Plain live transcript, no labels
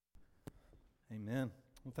Amen.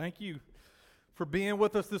 Well, thank you for being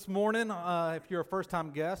with us this morning. If you're a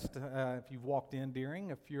first-time guest, if you've walked in during,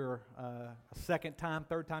 if you're a second-time,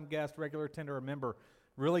 third-time guest, regular attender, or member,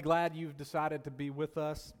 really glad you've decided to be with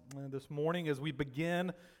us this morning as we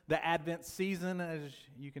begin the Advent season, as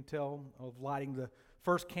you can tell, of lighting the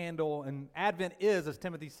first candle. And Advent is, as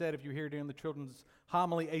Timothy said, if you're here during the children's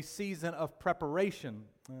homily, a season of preparation.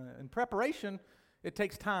 And preparation, it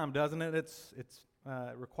takes time, doesn't it? It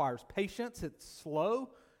requires patience. It's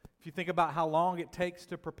slow. If you think about how long it takes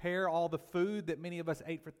to prepare all the food that many of us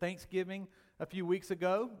ate for Thanksgiving a few weeks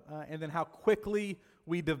ago, and then how quickly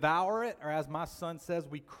we devour it, or as my son says,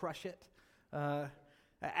 we crush it.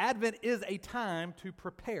 Advent is a time to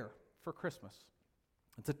prepare for Christmas.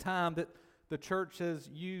 It's a time that the church has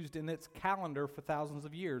used in its calendar for thousands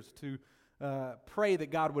of years to pray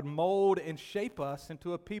that God would mold and shape us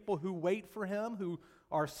into a people who wait for Him, who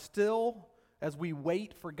are still as we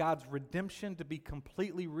wait for God's redemption to be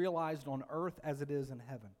completely realized on earth as it is in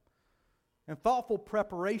heaven. And thoughtful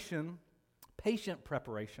preparation, patient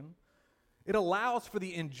preparation, it allows for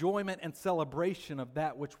the enjoyment and celebration of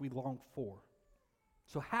that which we long for.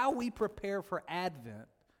 So how we prepare for Advent,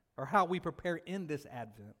 or how we prepare in this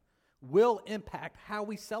Advent, will impact how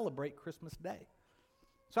we celebrate Christmas Day.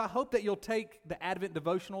 So I hope that you'll take the Advent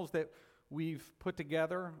devotionals that we've put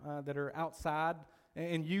together that are outside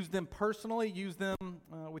and use them personally, use them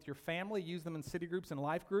with your family, use them in city groups and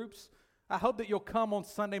life groups. I hope that you'll come on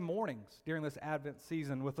Sunday mornings during this Advent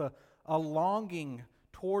season with a longing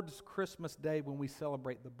towards Christmas Day when we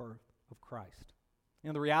celebrate the birth of Christ.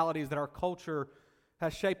 And the reality is that our culture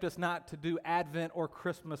has shaped us not to do Advent or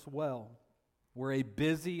Christmas well. We're a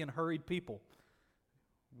busy and hurried people.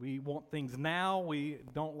 We want things now. We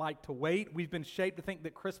don't like to wait. We've been shaped to think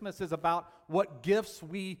that Christmas is about what gifts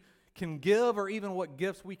we can give or even what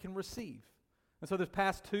gifts we can receive. And so this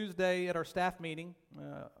past Tuesday at our staff meeting,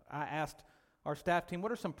 I asked our staff team, what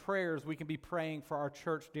are some prayers we can be praying for our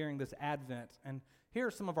church during this Advent? And here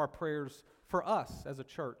are some of our prayers for us as a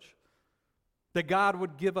church. That God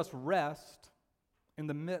would give us rest in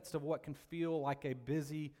the midst of what can feel like a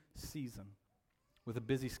busy season with a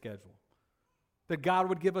busy schedule. That God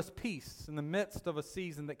would give us peace in the midst of a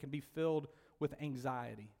season that can be filled with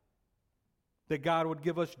anxiety. That God would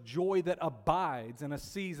give us joy that abides in a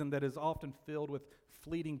season that is often filled with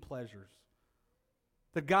fleeting pleasures.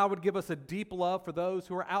 That God would give us a deep love for those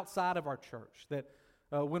who are outside of our church. That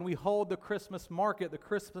when we hold the Christmas market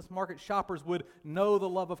shoppers would know the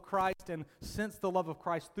love of Christ and sense the love of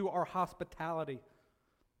Christ through our hospitality.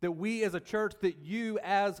 That we as a church, that you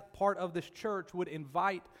as part of this church would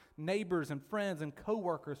invite neighbors and friends and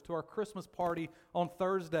co-workers to our Christmas party on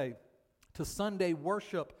Thursday, to Sunday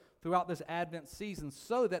worship throughout this Advent season,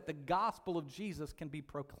 so that the gospel of Jesus can be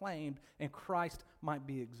proclaimed and Christ might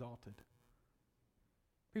be exalted.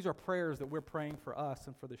 These are prayers that we're praying for us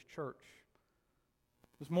and for this church.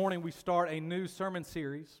 This morning we start a new sermon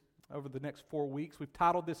series over the next 4 weeks. We've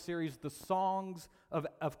titled this series, The Songs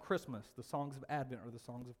of Christmas, the Songs of Advent, or the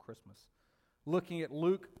Songs of Christmas, looking at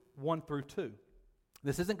Luke 1 through 2.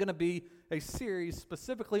 This isn't going to be a series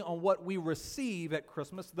specifically on what we receive at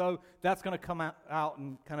Christmas, though that's going to come out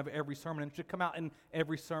in kind of every sermon, and should come out in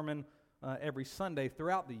every sermon every Sunday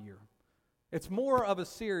throughout the year. It's more of a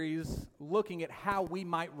series looking at how we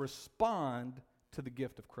might respond to the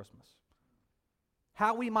gift of Christmas.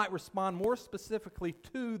 How we might respond more specifically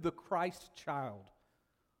to the Christ child.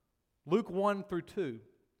 Luke 1 through 2,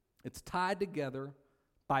 it's tied together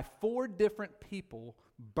by 4 different people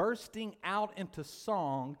bursting out into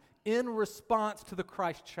song in response to the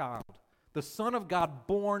Christ child, the Son of God,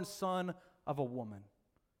 born Son of a woman.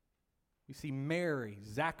 We see Mary,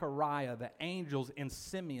 Zechariah, the angels, and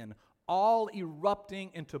Simeon all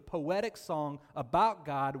erupting into poetic song about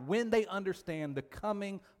God when they understand the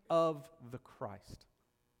coming of the Christ.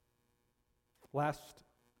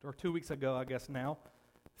 2 weeks ago, I guess now,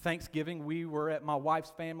 Thanksgiving, we were at my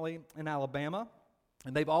wife's family in Alabama.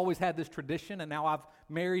 And they've always had this tradition, and now I've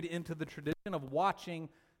married into the tradition of watching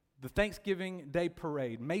the Thanksgiving Day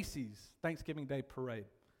Parade, Macy's Thanksgiving Day Parade.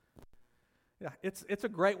 Yeah, it's a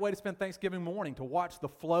great way to spend Thanksgiving morning, to watch the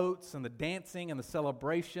floats and the dancing and the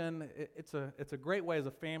celebration. It's a great way as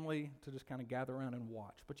a family to just kind of gather around and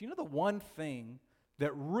watch. But you know the one thing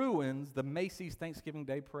that ruins the Macy's Thanksgiving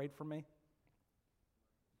Day Parade for me?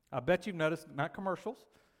 I bet you've noticed, not commercials,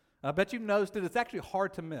 I bet you've noticed it. It's actually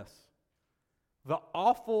hard to miss. The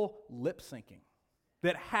awful lip syncing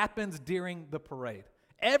that happens during the parade.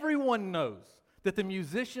 Everyone knows that the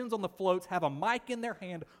musicians on the floats have a mic in their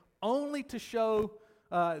hand only to show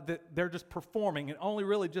that they're just performing, and only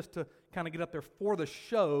really just to kind of get up there for the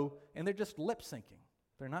show, and they're just lip syncing.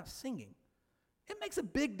 They're not singing. It makes a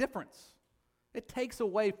big difference. It takes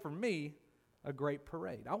away from me a great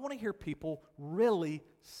parade. I want to hear people really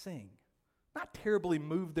sing, not terribly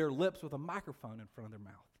move their lips with a microphone in front of their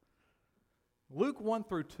mouth. Luke 1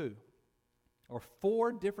 through 2 are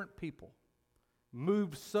 4 different people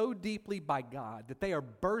moved so deeply by God that they are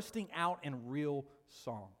bursting out in real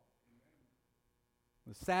song.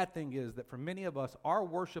 The sad thing is that for many of us, our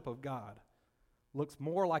worship of God looks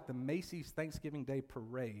more like the Macy's Thanksgiving Day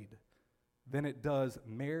Parade than it does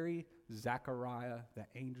Mary, Zechariah, the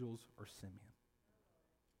angels, or Simeon.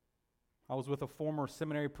 I was with a former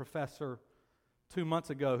seminary professor 2 months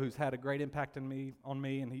ago who's had a great impact on me,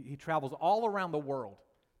 and he travels all around the world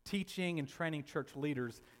teaching and training church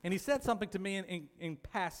leaders. And he said something to me in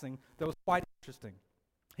passing that was quite interesting.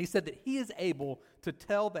 He said that he is able to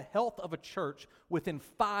tell the health of a church within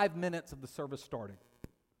 5 minutes of the service starting.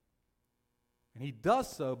 And he does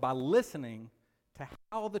so by listening to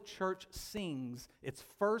how the church sings its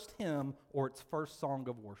first hymn or its first song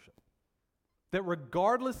of worship. That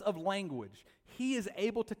regardless of language, he is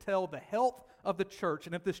able to tell the health of the church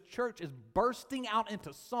and if this church is bursting out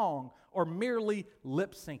into song or merely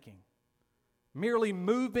lip syncing, merely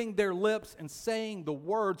moving their lips and saying the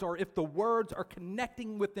words, or if the words are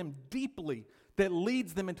connecting with them deeply that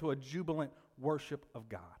leads them into a jubilant worship of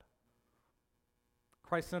God.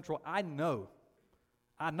 Christ Central, I know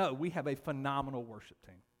we have a phenomenal worship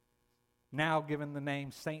team. Now given the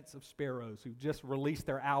name Saints of Sparrows, who just released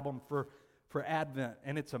their album for Advent,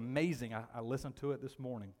 and it's amazing. I listened to it this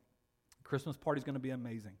morning. Christmas party's going to be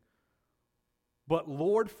amazing. But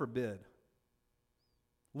Lord forbid,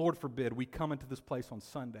 we come into this place on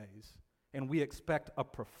Sundays and we expect a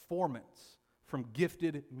performance from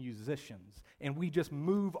gifted musicians, and we just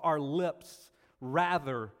move our lips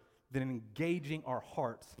rather than engaging our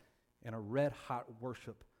hearts in a red-hot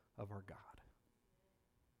worship of our God.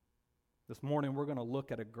 This morning we're going to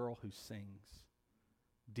look at a girl who sings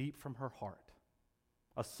deep from her heart,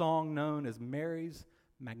 a song known as Mary's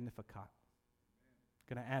Magnificat.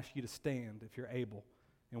 I'm going to ask you to stand if you're able,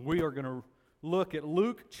 and we are going to look at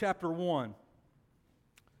Luke chapter 1,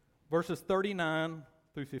 verses 39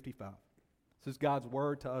 through 55. This is God's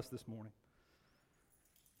word to us this morning.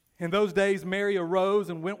 In those days, Mary arose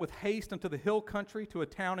and went with haste into the hill country to a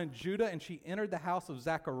town in Judah, and she entered the house of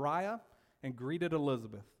Zechariah and greeted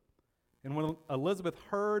Elizabeth. And when Elizabeth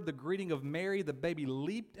heard the greeting of Mary, the baby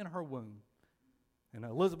leaped in her womb. And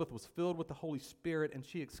Elizabeth was filled with the Holy Spirit, and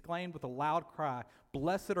she exclaimed with a loud cry,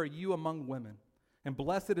 "Blessed are you among women, and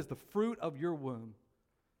blessed is the fruit of your womb.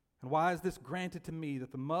 And why is this granted to me,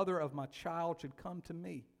 that the mother of my child should come to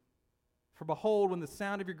me? For behold, when the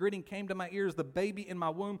sound of your greeting came to my ears, the baby in my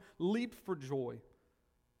womb leaped for joy.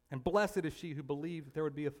 And blessed is she who believed that there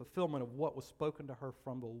would be a fulfillment of what was spoken to her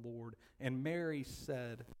from the Lord." And Mary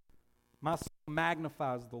said, "My soul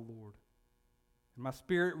magnifies the Lord, and my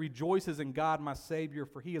spirit rejoices in God my Savior,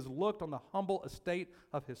 for he has looked on the humble estate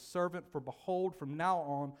of his servant. For behold, from now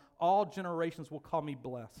on, all generations will call me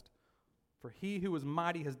blessed. For he who is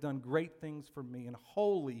mighty has done great things for me, and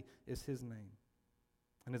holy is his name.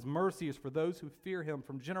 And his mercy is for those who fear him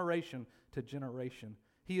from generation to generation.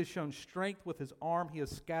 He has shown strength with his arm. He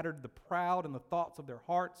has scattered the proud in the thoughts of their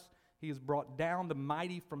hearts. He has brought down the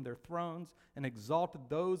mighty from their thrones and exalted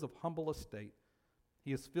those of humble estate.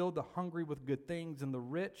 He has filled the hungry with good things, and the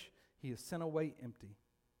rich he has sent away empty.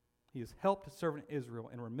 He has helped his servant Israel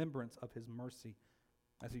in remembrance of his mercy,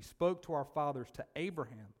 as he spoke to our fathers, to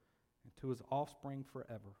Abraham, and to his offspring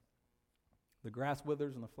forever. The grass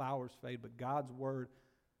withers and the flowers fade, but God's word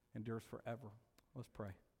endures forever." Let's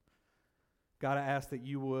pray. God, I ask that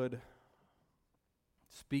you would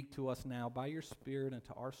speak to us now by your Spirit and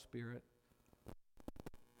to our spirit.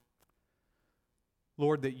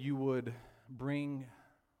 Lord, that you would bring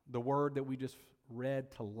the word that we just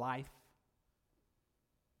read to life,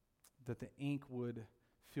 that the ink would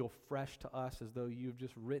feel fresh to us as though you've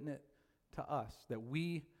just written it to us, that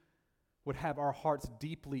we would have our hearts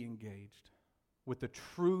deeply engaged with the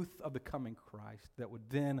truth of the coming Christ, that would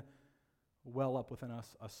then well up within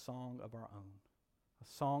us a song of our own, a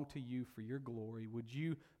song to you for your glory. Would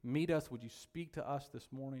you meet us? Would you speak to us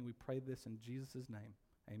this morning? We pray this in Jesus' name.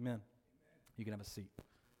 Amen. You can have a seat.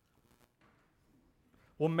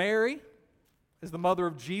 Well, Mary is the mother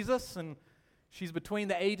of Jesus, and she's between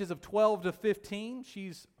the ages of 12 to 15.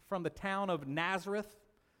 She's from the town of Nazareth,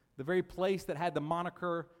 the very place that had the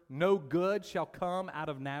moniker, "No good shall come out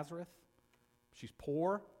of Nazareth." She's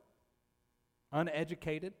poor,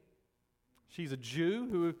 uneducated. She's a Jew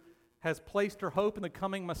who has placed her hope in the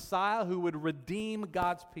coming Messiah who would redeem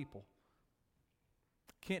God's people.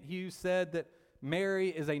 Kent Hughes said that Mary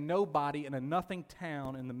is a nobody in a nothing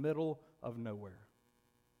town in the middle of nowhere.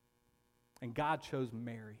 And God chose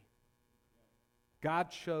Mary. God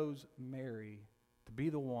chose Mary to be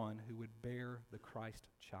the one who would bear the Christ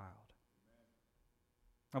child.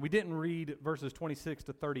 Now, we didn't read verses 26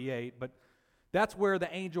 to 38, but that's where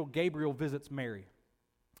the angel Gabriel visits Mary.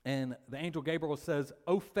 And the angel Gabriel says,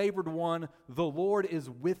 "O favored one, the Lord is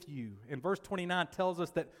with you." And verse 29 tells us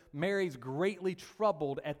that Mary's greatly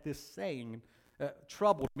troubled at this saying.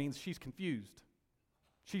 Troubled means she's confused.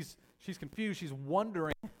 She's confused. She's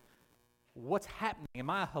wondering, what's happening? Am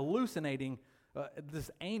I hallucinating? This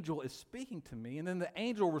angel is speaking to me. And then the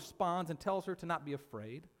angel responds and tells her to not be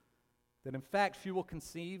afraid, that in fact she will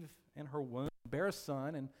conceive in her womb, bear a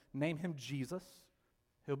son, and name him Jesus.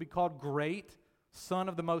 He'll be called Great, Son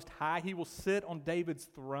of the Most High. He will sit on David's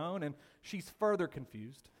throne. And she's further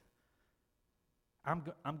confused.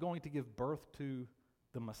 I'm going to give birth to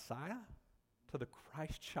the Messiah, to the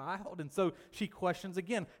Christ child. And so she questions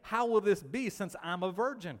again, how will this be since I'm a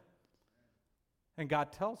virgin? And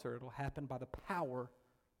God tells her it'll happen by the power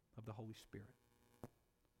of the Holy Spirit.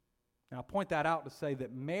 Now, I point that out to say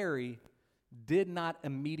that Mary did not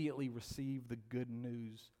immediately receive the good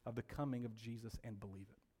news of the coming of Jesus and believe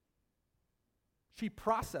it. She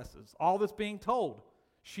processes all that's being told.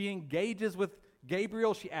 She engages with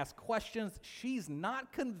Gabriel. She asks questions. She's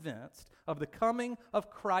not convinced of the coming of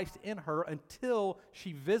Christ in her until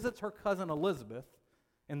she visits her cousin Elizabeth,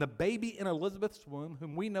 and the baby in Elizabeth's womb,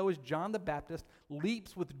 whom we know as John the Baptist,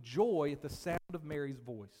 leaps with joy at the sound of Mary's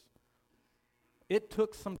voice. It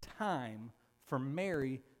took some time for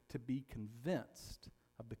Mary to be convinced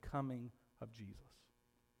of the coming of Jesus.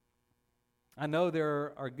 I know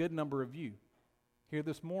there are a good number of you here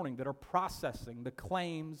this morning that are processing the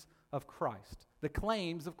claims of Christ, the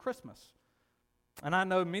claims of Christmas. And I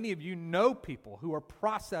know many of you know people who are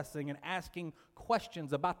processing and asking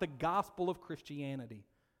questions about the gospel of Christianity.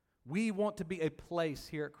 We want to be a place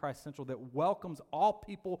here at Christ Central that welcomes all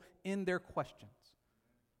people in their questions.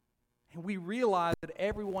 And we realize that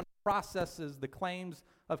everyone processes the claims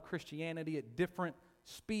of Christianity at different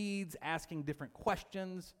speeds, asking different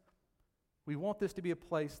questions. We want this to be a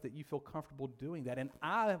place that you feel comfortable doing that. And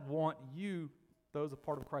I want you, those a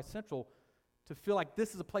part of Christ Central, to feel like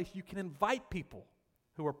this is a place you can invite people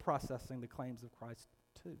who are processing the claims of Christ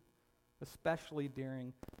too, especially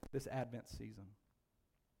during this Advent season.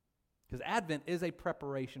 Because Advent is a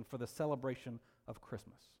preparation for the celebration of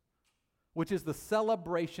Christmas, which is the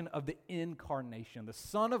celebration of the incarnation, the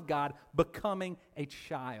Son of God becoming a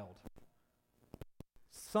child.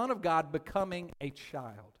 Son of God becoming a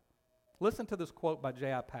child. Listen to this quote by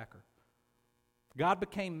J.I. Packer. God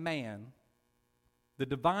became man. The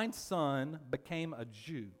divine Son became a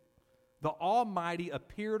Jew. The Almighty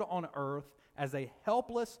appeared on earth as a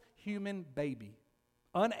helpless human baby,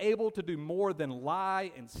 unable to do more than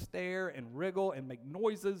lie and stare and wriggle and make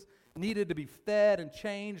noises, needed to be fed and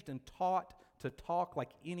changed and taught to talk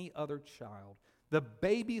like any other child. The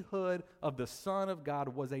babyhood of the Son of God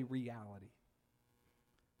was a reality.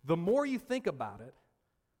 The more you think about it,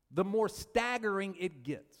 the more staggering it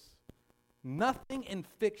gets. Nothing in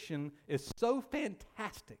fiction is so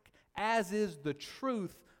fantastic as is the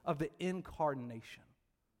truth of the incarnation.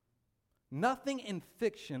 Nothing in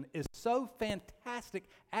fiction is so fantastic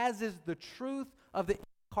as is the truth of the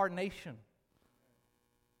incarnation.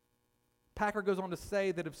 Packer goes on to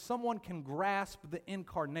say that if someone can grasp the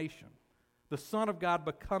incarnation, the Son of God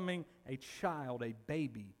becoming a child, a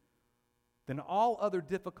baby, then all other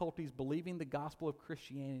difficulties believing the gospel of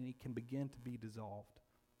Christianity can begin to be dissolved.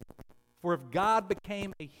 For if God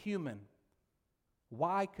became a human,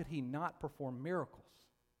 why could he not perform miracles?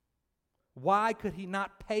 Why could he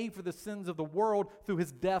not pay for the sins of the world through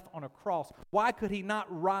his death on a cross? Why could he not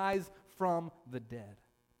rise from the dead?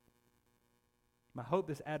 My hope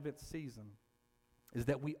this Advent season is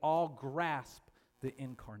that we all grasp the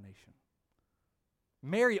incarnation.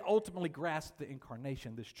 Mary ultimately grasped the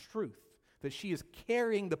incarnation, this truth, that she is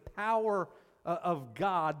carrying the power of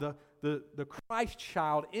God, the Christ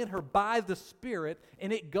child in her by the Spirit,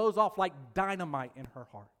 and it goes off like dynamite in her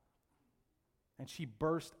heart. And she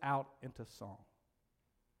burst out into song.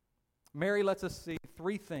 Mary lets us see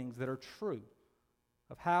three things that are true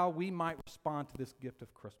of how we might respond to this gift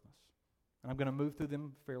of Christmas. And I'm going to move through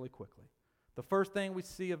them fairly quickly. The first thing we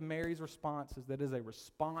see of Mary's response is that it is a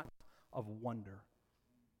response of wonder.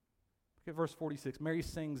 Look at verse 46. Mary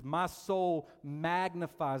sings, "My soul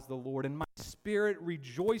magnifies the Lord, and my spirit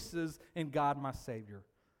rejoices in God my Savior."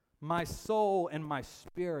 My soul and my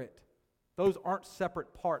spirit, those aren't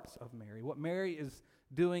separate parts of Mary. What Mary is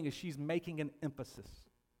doing is she's making an emphasis.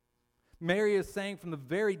 Mary is saying from the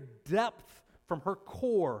very depth, from her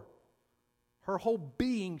core, Her whole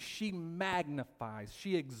being, she magnifies,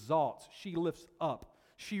 she exalts, she lifts up,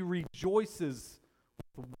 she rejoices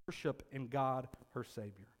with worship in God, her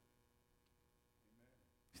Savior.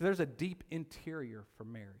 See, there's a deep interior for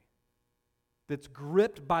Mary that's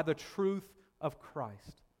gripped by the truth of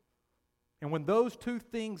Christ. And when those two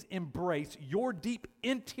things embrace your deep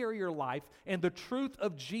interior life and the truth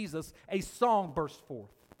of Jesus, a song bursts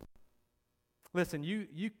forth. Listen,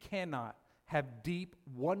 you cannot have deep,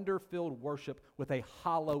 wonder-filled worship with a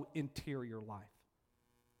hollow interior life.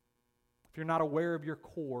 If you're not aware of your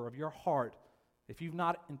core, of your heart, if you've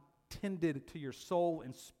not intended to your soul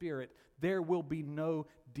and spirit, there will be no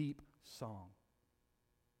deep song.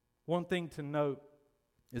 One thing to note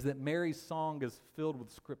is that Mary's song is filled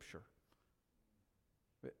with Scripture.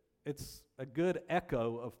 It's a good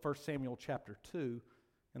echo of 1 Samuel chapter 2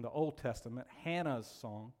 in the Old Testament, Hannah's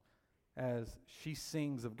song, as she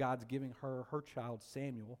sings of God's giving her child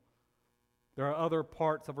Samuel. There are other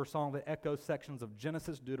parts of her song that echo sections of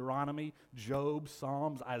Genesis, Deuteronomy, Job,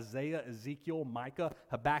 Psalms, Isaiah, Ezekiel, Micah,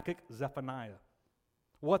 Habakkuk, Zephaniah.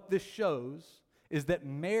 What this shows is that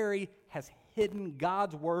Mary has hidden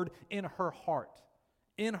God's word in her heart,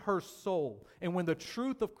 in her soul. And when the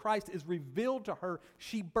truth of Christ is revealed to her,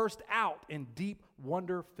 she bursts out in deep,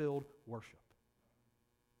 wonder-filled worship.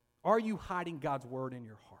 Are you hiding God's word in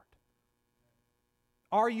your heart?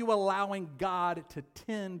 Are you allowing God to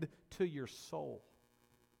tend to your soul?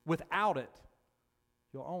 Without it,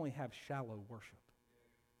 you'll only have shallow worship.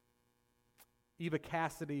 Eva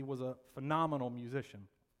Cassidy was a phenomenal musician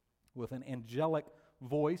with an angelic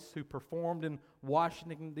voice who performed in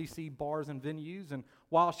Washington, D.C. bars and venues. And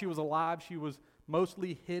while she was alive, she was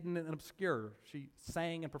mostly hidden and obscure. She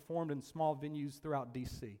sang and performed in small venues throughout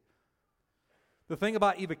D.C. The thing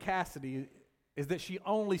about Eva Cassidy is that she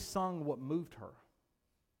only sung what moved her.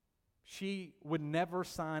 She would never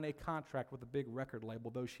sign a contract with a big record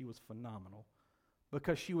label, though she was phenomenal,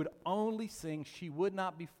 because she would only sing. She would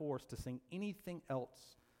not be forced to sing anything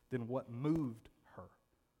else than what moved her.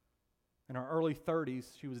 In her early 30s,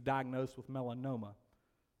 she was diagnosed with melanoma.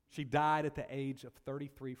 She died at the age of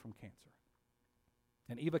 33 from cancer.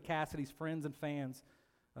 And Eva Cassidy's friends and fans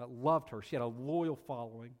loved her. She had a loyal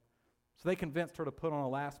following. So they convinced her to put on a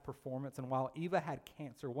last performance. And while Eva had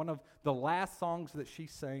cancer, one of the last songs that she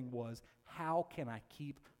sang was, "How Can I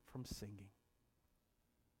Keep from Singing?"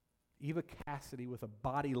 Eva Cassidy, with a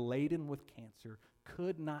body laden with cancer,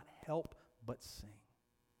 could not help but sing.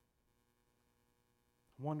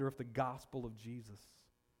 I wonder if the gospel of Jesus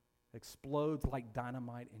explodes like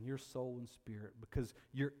dynamite in your soul and spirit because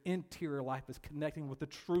your interior life is connecting with the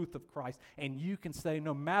truth of Christ, and you can say,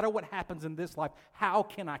 no matter what happens in this life, how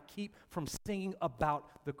can I keep from singing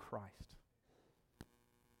about the Christ?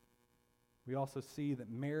 We also see that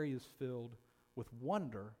Mary is filled with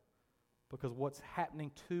wonder because what's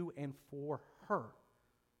happening to and for her.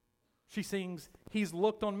 She sings, "He's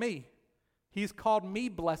looked on me. He's called me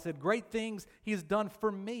blessed. Great things He has done for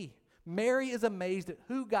me." Mary is amazed at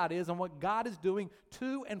who God is and what God is doing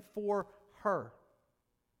to and for her.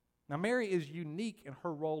 Now, Mary is unique in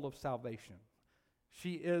her role of salvation.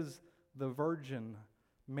 She is the Virgin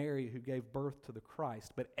Mary who gave birth to the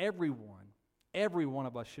Christ. But every one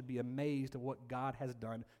of us should be amazed at what God has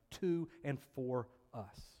done to and for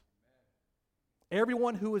us.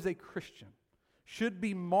 Everyone who is a Christian should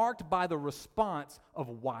be marked by the response of,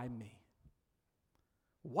 why me?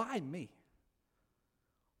 Why me?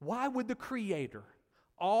 Why would the Creator,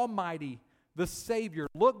 Almighty, the Savior,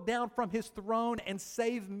 look down from His throne and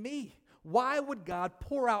save me? Why would God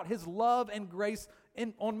pour out His love and grace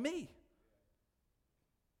on me?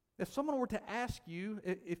 If someone were to ask you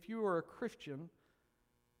if you are a Christian,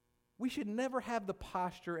 we should never have the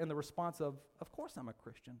posture and the response of course I'm a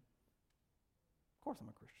Christian. Of course I'm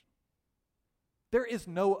a Christian. There is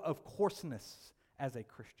no of courseness as a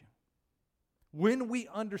Christian. When we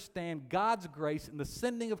understand God's grace and the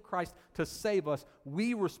sending of Christ to save us,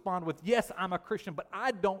 we respond with, yes, I'm a Christian, but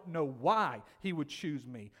I don't know why He would choose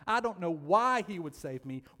me. I don't know why He would save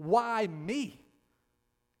me. Why me?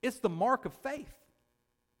 It's the mark of faith.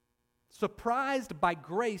 Surprised by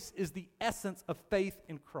grace is the essence of faith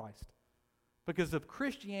in Christ. Because if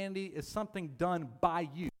Christianity is something done by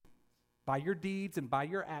you, by your deeds and by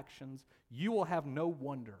your actions, you will have no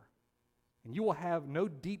wonder. And you will have no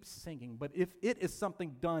deep singing. But if it is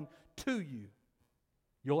something done to you,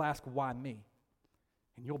 you'll ask, why me?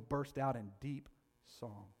 And you'll burst out in deep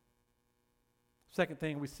song. Second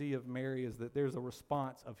thing we see of Mary is that there's a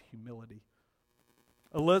response of humility.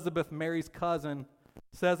 Elizabeth, Mary's cousin,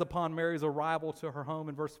 says upon Mary's arrival to her home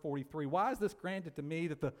in verse 43, "Why is this granted to me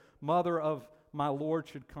that the mother of my Lord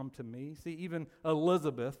should come to me. See, even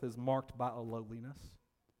Elizabeth is marked by a lowliness.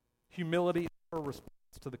 Humility is her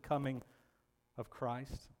response to the coming of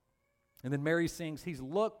Christ. And then Mary sings, He's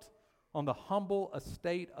looked on the humble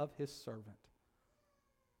estate of His servant.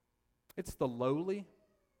 It's the lowly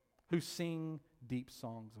who sing deep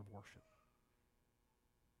songs of worship.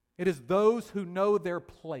 It is those who know their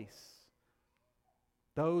place,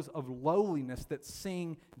 those of lowliness that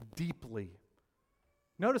sing deeply.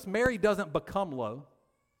 Notice Mary doesn't become low.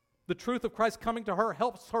 The truth of Christ coming to her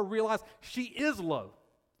helps her realize she is low.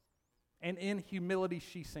 And in humility,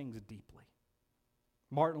 she sings deeply.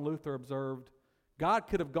 Martin Luther observed, God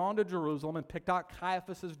could have gone to Jerusalem and picked out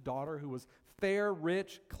Caiaphas' daughter, who was fair,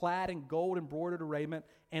 rich, clad in gold embroidered raiment,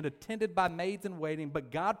 and attended by maids in waiting,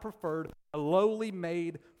 but God preferred a lowly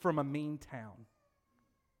maid from a mean town.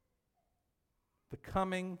 The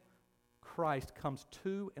coming Christ comes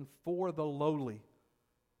to and for the lowly,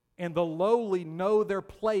 and the lowly know their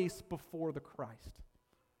place before the Christ.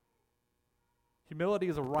 Humility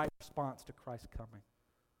is a right response to Christ's coming.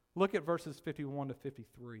 Look at verses 51 to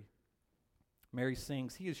 53. Mary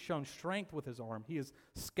sings, He has shown strength with His arm. He has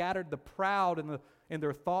scattered the proud in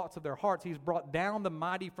their thoughts of their hearts. He has brought down the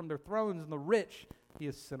mighty from their thrones, and the rich He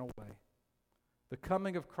has sent away. The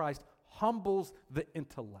coming of Christ humbles the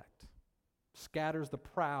intellect, scatters the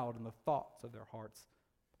proud in the thoughts of their hearts,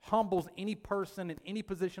 humbles any person in any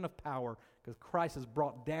position of power, because Christ has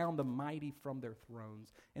brought down the mighty from their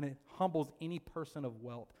thrones, and it humbles any person of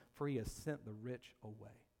wealth, for He has sent the rich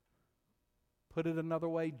away. Put it another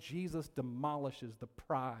way, Jesus demolishes the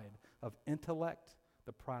pride of intellect,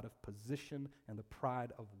 the pride of position, and the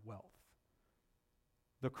pride of wealth.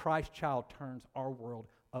 The Christ child turns our world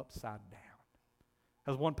upside down.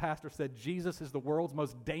 As one pastor said, Jesus is the world's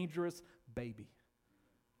most dangerous baby.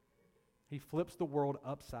 He flips the world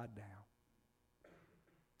upside down.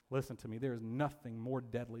 Listen to me, there is nothing more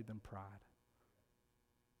deadly than pride.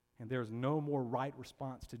 And there is no more right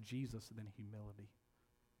response to Jesus than humility.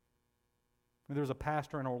 And there was a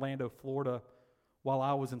pastor in Orlando, Florida, while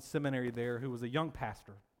I was in seminary there, who was a young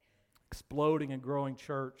pastor, exploding and growing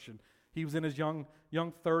church. And he was in his young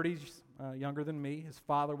 30s, younger than me. His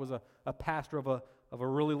father was a pastor of a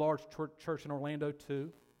really large church in Orlando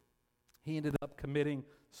too. He ended up committing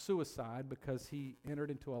suicide because he entered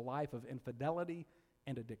into a life of infidelity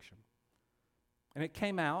and addiction. And it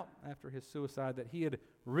came out after his suicide that he had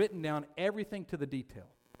written down everything to the detail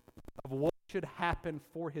of what should happen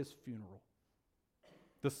for his funeral.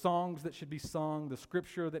 The songs that should be sung, the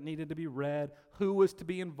scripture that needed to be read, who was to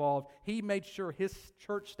be involved. He made sure his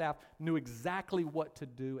church staff knew exactly what to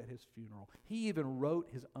do at his funeral. He even wrote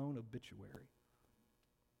his own obituary.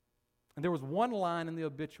 And there was one line in the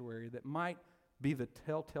obituary that might be the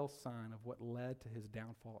telltale sign of what led to his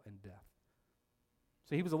downfall and death.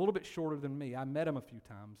 So he was a little bit shorter than me. I met him a few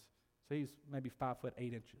times. So he's maybe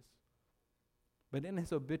 5'8". But in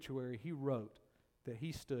his obituary, he wrote that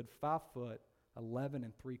he stood 5'11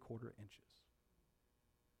 3/4".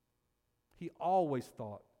 He always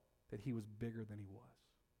thought that he was bigger than he was.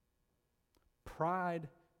 Pride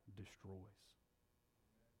destroys.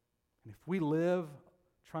 And if we live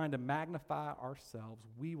trying to magnify ourselves,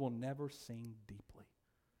 we will never sing deeply.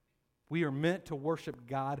 We are meant to worship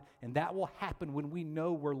God, and that will happen when we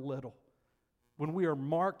know we're little, when we are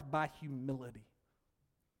marked by humility.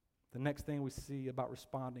 The next thing we see about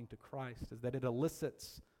responding to Christ is that it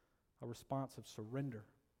elicits a response of surrender.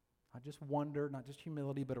 Not just wonder, not just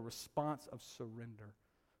humility, but a response of surrender.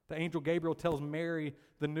 The angel Gabriel tells Mary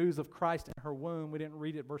the news of Christ in her womb. We didn't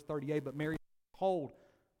read it, verse 38, but Mary, behold,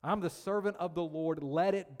 I'm the servant of the Lord,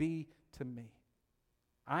 let it be to me.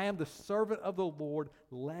 I am the servant of the Lord,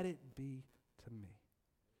 let it be to me.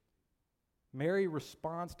 Mary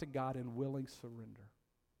responds to God in willing surrender.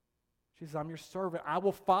 She says, I'm your servant, I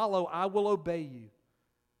will follow, I will obey you.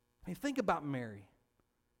 I mean, think about Mary.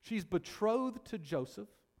 She's betrothed to Joseph.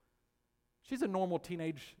 She's a normal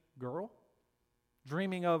teenage girl,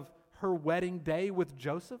 dreaming of her wedding day with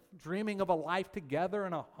Joseph, dreaming of a life together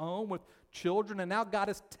in a home with children, and now God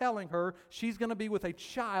is telling her she's going to be with a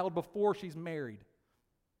child before she's married.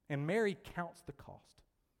 And Mary counts the cost.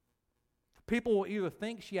 People will either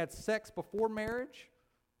think she had sex before marriage,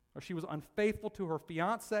 or she was unfaithful to her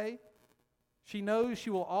fiancé. She knows she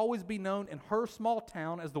will always be known in her small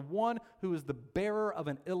town as the one who is the bearer of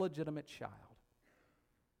an illegitimate child.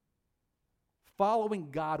 Following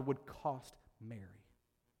God would cost Mary.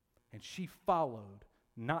 And she followed,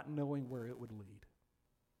 not knowing where it would lead.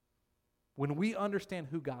 When we understand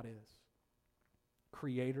who God is,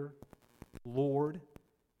 Creator, Lord,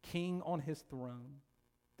 King on His throne,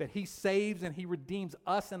 that he saves and he redeems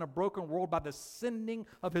us in a broken world by the sending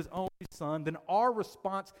of his only Son, then our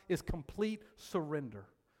response is complete surrender.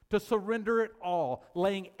 To surrender it all,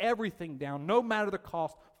 laying everything down, no matter the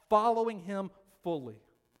cost, following him fully.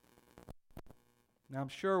 Now, I'm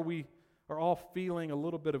sure we are all feeling a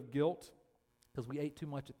little bit of guilt because we ate too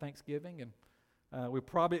much at Thanksgiving, and we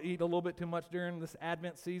probably eat a little bit too much during this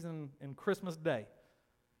Advent season and Christmas Day.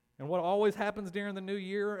 And what always happens during the new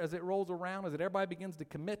year as it rolls around is that everybody begins to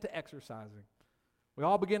commit to exercising. We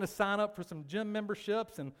all begin to sign up for some gym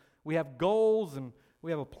memberships, and we have goals, and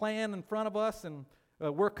we have a plan in front of us, and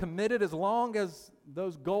we're committed as long as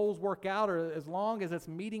those goals work out or as long as it's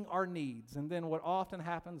meeting our needs. And then what often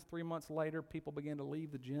happens 3 months later, people begin to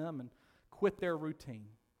leave the gym and quit their routine.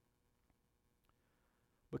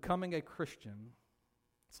 Becoming a Christian,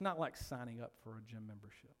 it's not like signing up for a gym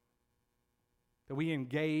membership. That we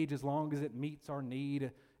engage as long as it meets our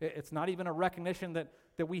need. It's not even a recognition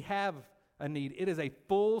that we have a need. It is a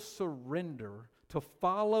full surrender to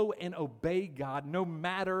follow and obey God no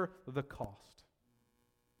matter the cost.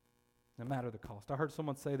 No matter the cost. I heard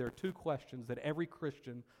someone say there are 2 questions that every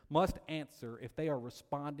Christian must answer if they are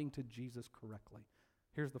responding to Jesus correctly.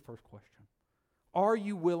 Here's the first question. Are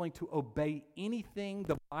you willing to obey anything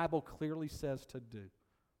the Bible clearly says to do,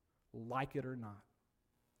 like it or not?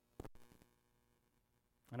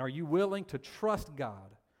 And are you willing to trust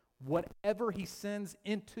God, whatever he sends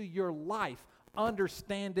into your life,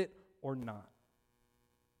 understand it or not?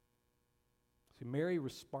 See, Mary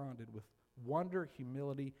responded with wonder,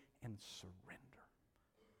 humility, and surrender.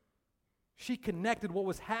 She connected what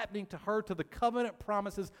was happening to her to the covenant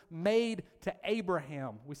promises made to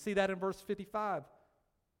Abraham. We see that in verse 55.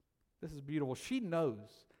 This is beautiful. She knows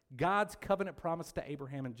God's covenant promise to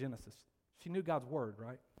Abraham in Genesis. She knew God's word,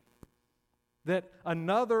 right? That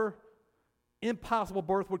another impossible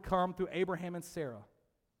birth would come through Abraham and Sarah.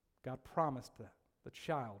 God promised that, the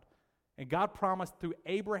child. And God promised through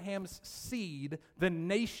Abraham's seed, the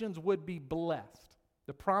nations would be blessed.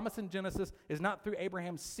 The promise in Genesis is not through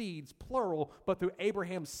Abraham's seeds, plural, but through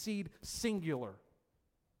Abraham's seed, singular.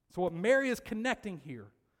 So what Mary is connecting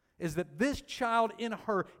here is that this child in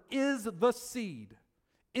her is the seed,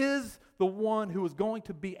 is the one who is going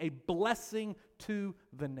to be a blessing to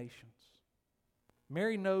the nations.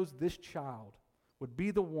 Mary knows this child would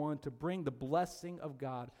be the one to bring the blessing of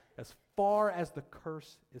God as far as the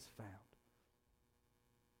curse is found.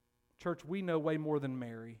 Church, we know way more than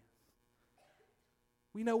Mary.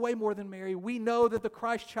 We know way more than Mary. We know that the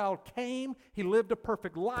Christ child came, he lived a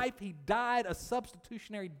perfect life, he died a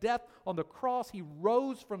substitutionary death on the cross, he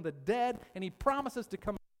rose from the dead, and he promises to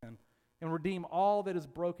come again and redeem all that is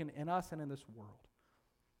broken in us and in this world.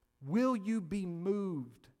 Will you be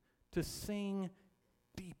moved to sing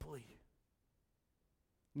deeply?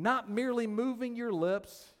 Not merely moving your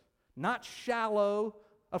lips, not shallow,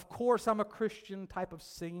 of course I'm a Christian type of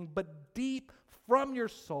singing, but deep from your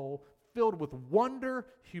soul, filled with wonder,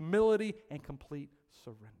 humility, and complete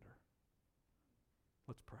surrender.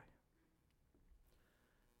 Let's pray.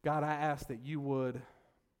 God, I ask that you would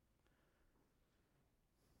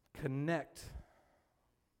connect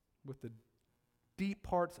with the deep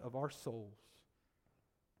parts of our souls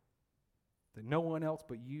that no one else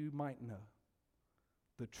but you might know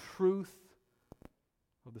the truth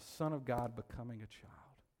of the Son of God becoming a child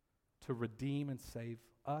to redeem and save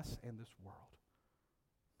us and this world.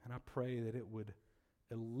 And I pray that it would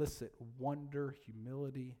elicit wonder,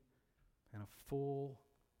 humility, and a full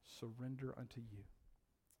surrender unto you.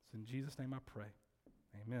 It's in Jesus' name I pray.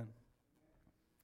 Amen.